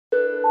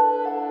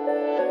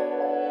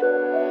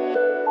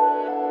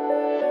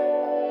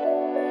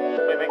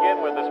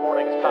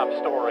top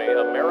story,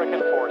 American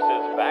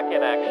forces back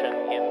in action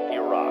in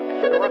Iraq.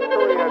 North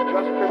Korea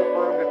just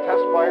confirmed it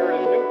test-fired a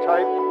new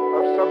type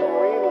of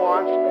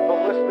submarine-launched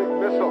ballistic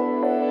missile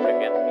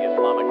against the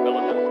Islamic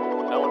militants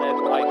known as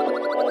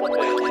ISIS.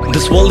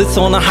 This world is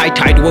on a high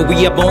tide where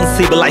we are born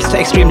civilized,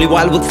 extremely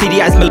wild with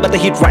city eyes, smell but the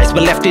heat rise,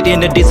 but left it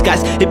in a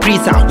disguise. It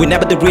breathes out, we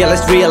never did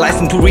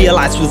realizing to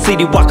realize we'll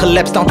city walk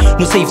collapse down,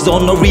 no safe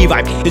zone, no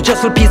revive. It's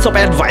just a piece of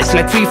advice,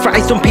 like free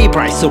fries, don't pay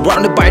price.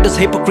 Surrounded by those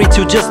hypocrites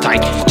who just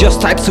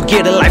types to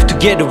get a life, to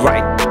get it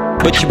right.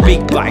 But you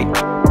big bite.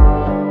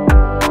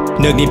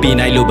 นึกนี่ปีไ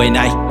หนรู้ใบไหน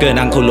เกิน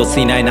อังคุโล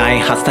สีไหน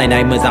ฮัสไตไหน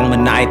เมื่อจังมั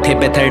นไหนเท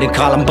ปเธอดึงค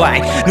อลำใบ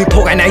นึกโท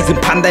กไอ้ไหนซึ่ง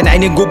พันได้ไหน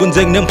นึงกูบน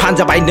จึงนึงพัน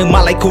จะไปนึงมา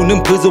ไล่คู่นึง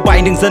พื้นสู่ใบ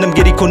นึงเสนมเก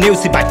ดิคนเดียว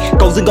สิไป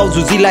กูซึ่งกู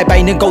สู่สีไล่ไป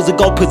นึงกูซึ่ง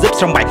กูพื้นซึบ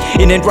สรงใบ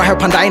อินเอ็นไรให้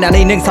พันได้นะใน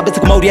นึงสับไป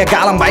สักโมเดียกา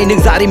ลังใบนึง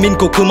ซาดิมิน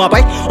กูคือมาไป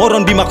อรอ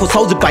นบีมากูเศร้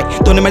าจะไป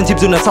ตัวนี้มันชิบ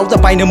สุนัขเศร้าจะ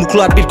ไปนึงมุก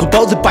ลาดบิดกูเป้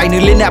าจะไปนึ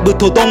งเล่นแอบเบอร์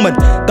โทรต้องมัน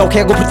เต้าแค่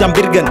กูประจำ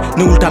บิดกัน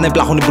นึงอุลตาในป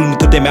ลาคนในบุลมุ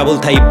ตุเดมเอเวล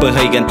ไทยเบอร์ใ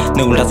ห้กัน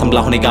นึงอุลตาสำลั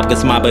กคนในกับก็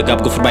สมาเบอร์กับ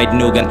กูฟร์ใบ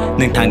นูกัน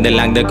นึงทางเดินห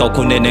ลังเดินกูค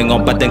นในนึงออ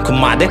กบัดเดินเข้า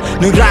มาเด้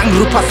นึงร่าง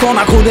รูปภาษ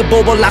าคนในโบ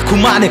บลักคุ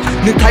มาเนี่ย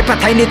นึกไทยผัด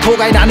ไทยในโทก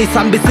ไอ้นานี่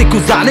สันเบสิกุ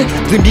ซาเนี่ย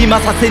จึงดีมา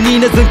ซาเซนี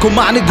เนี่ยจึงคุม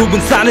าเนี่ยกูบุ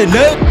ญซาเนี่ยเน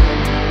อะ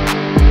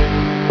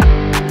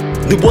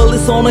The world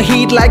is on a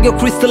heat like your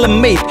crystal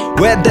and made.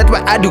 Where that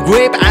where I do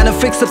grape and a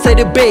fix up say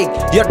the big.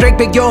 Your drink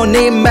pick your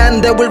name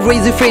man that will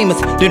raise you famous.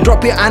 Then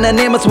drop your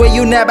anonymous where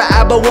you never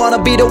ever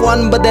wanna be the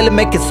one, but they'll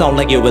make it sound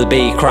like you will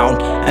be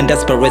crowned. And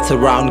desperate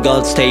around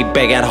girls stay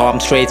back at home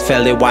straight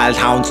fell the wild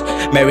hounds.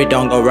 Mary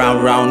don't go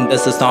round.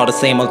 This is not the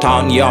same old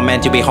town. You're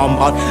meant to be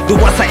humble. The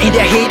ones are in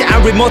their head and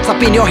remotes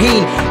up in your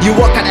hand. You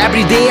work out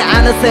every day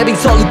and a saving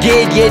solid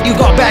gate. Yet you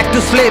got back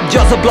to sleep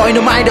just a blowing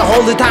the mind the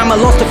whole the time. I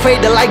lost the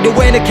faith. I like the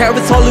way the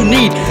carrots all you need.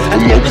 And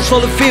you just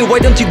full of fear, why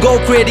don't you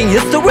go creating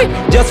history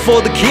just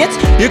for the kids?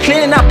 You're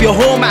cleaning up your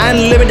home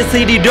and living the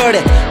city dirty.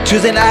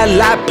 Choosing a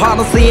life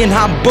partner, seeing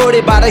how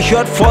dirty, but I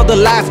shot for the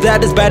life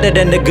that is better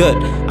than the good.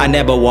 I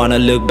never wanna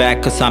look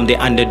back cause I'm the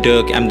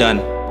underdog, I'm done.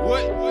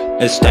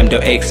 It's time to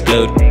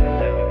explode.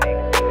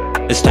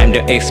 It's time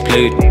to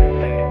explode.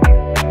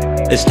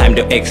 It's time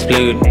to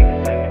explode.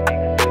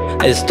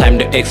 It's time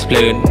to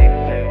explode.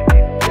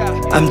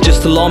 I'm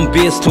just a lone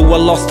beast who are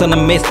lost in a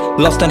mist.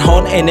 Lost and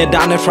horn in it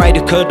down and try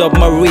to cut off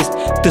my wrist.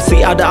 To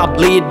see how I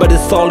bleed, but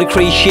it's all the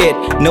crazy shit.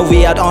 No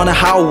way out on a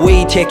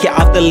highway, check it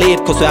off the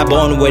lid. Cause we're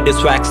born with this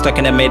swag stuck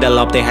in the middle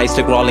of the high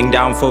stick rolling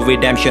down for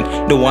redemption.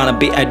 Don't wanna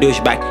be a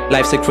douchebag,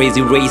 life's a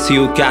crazy race.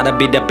 You gotta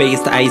be the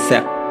best, I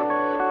said.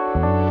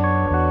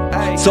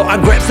 So I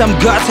grab some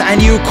guts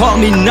and you call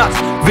me nuts.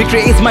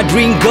 Victory is my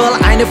dream, girl,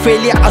 I ain't a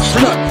failure, a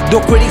slut. The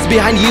critics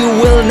behind you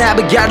will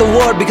never get a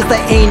word, because they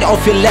ain't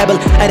of your level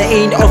and they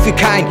ain't of your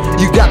kind.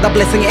 You got the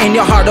blessing in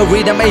your heart, a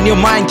rhythm in your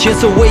mind.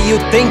 Change the way you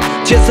think,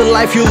 change the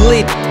life you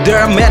lead. There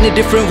are many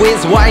different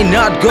ways, why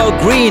not go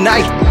green?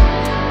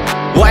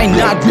 Why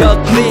not go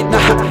clean?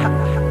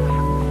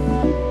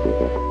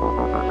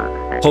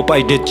 Hope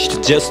I did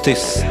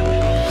justice.